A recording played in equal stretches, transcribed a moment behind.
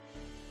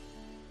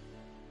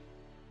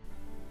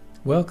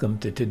Welcome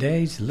to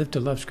today's Live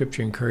to Love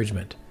Scripture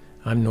Encouragement.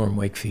 I'm Norm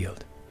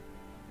Wakefield.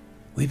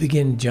 We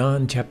begin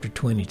John chapter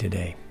 20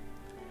 today.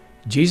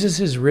 Jesus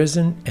is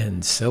risen,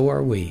 and so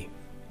are we.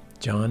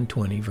 John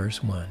 20,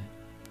 verse 1.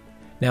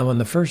 Now on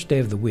the first day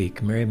of the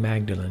week, Mary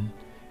Magdalene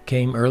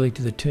came early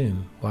to the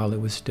tomb while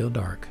it was still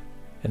dark,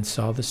 and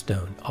saw the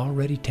stone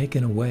already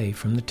taken away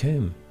from the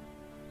tomb.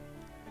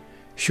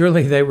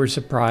 Surely they were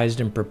surprised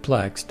and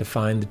perplexed to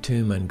find the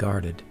tomb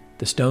unguarded,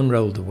 the stone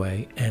rolled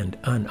away, and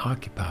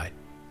unoccupied.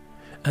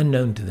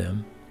 Unknown to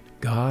them,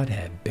 God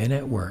had been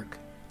at work.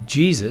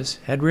 Jesus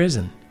had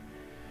risen.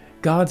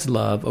 God's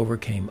love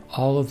overcame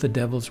all of the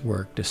devil's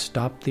work to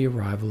stop the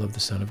arrival of the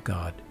Son of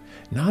God.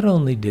 Not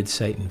only did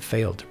Satan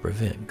fail to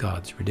prevent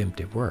God's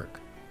redemptive work,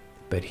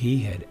 but he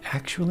had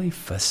actually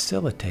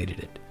facilitated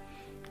it.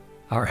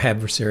 Our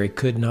adversary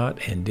could not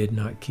and did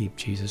not keep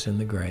Jesus in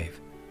the grave.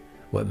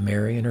 What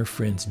Mary and her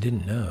friends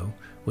didn't know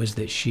was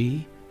that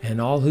she and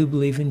all who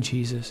believe in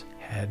Jesus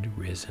had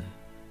risen.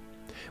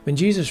 When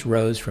Jesus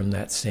rose from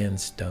that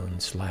sandstone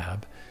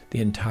slab, the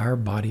entire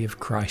body of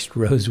Christ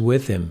rose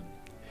with him.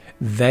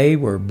 They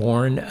were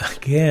born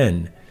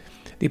again.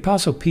 The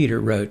Apostle Peter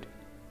wrote,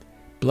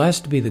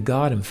 "Blessed be the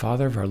God and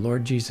Father of our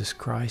Lord Jesus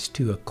Christ,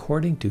 who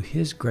according to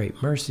his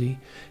great mercy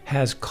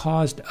has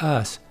caused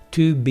us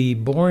to be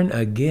born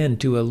again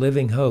to a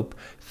living hope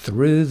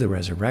through the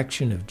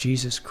resurrection of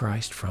Jesus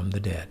Christ from the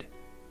dead."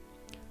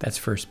 That's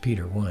 1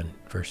 Peter 1,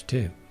 verse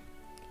 2.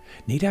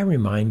 Need I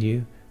remind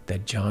you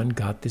that John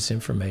got this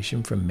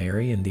information from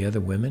Mary and the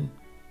other women?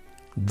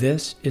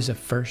 This is a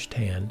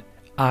first-hand,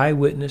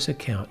 eyewitness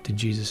account to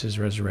Jesus'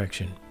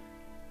 resurrection.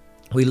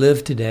 We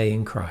live today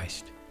in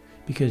Christ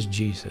because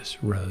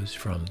Jesus rose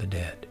from the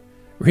dead.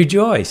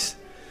 Rejoice!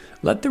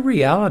 Let the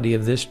reality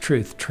of this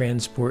truth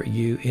transport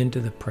you into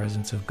the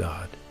presence of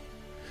God.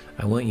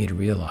 I want you to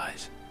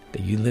realize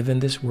that you live in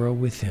this world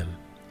with him,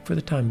 for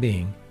the time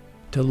being,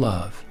 to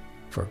love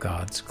for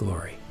God's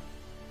glory.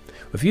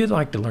 If you'd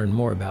like to learn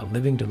more about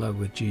living to love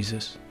with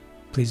Jesus,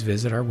 please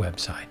visit our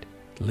website,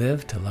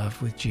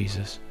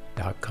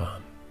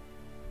 livetolovewithjesus.com.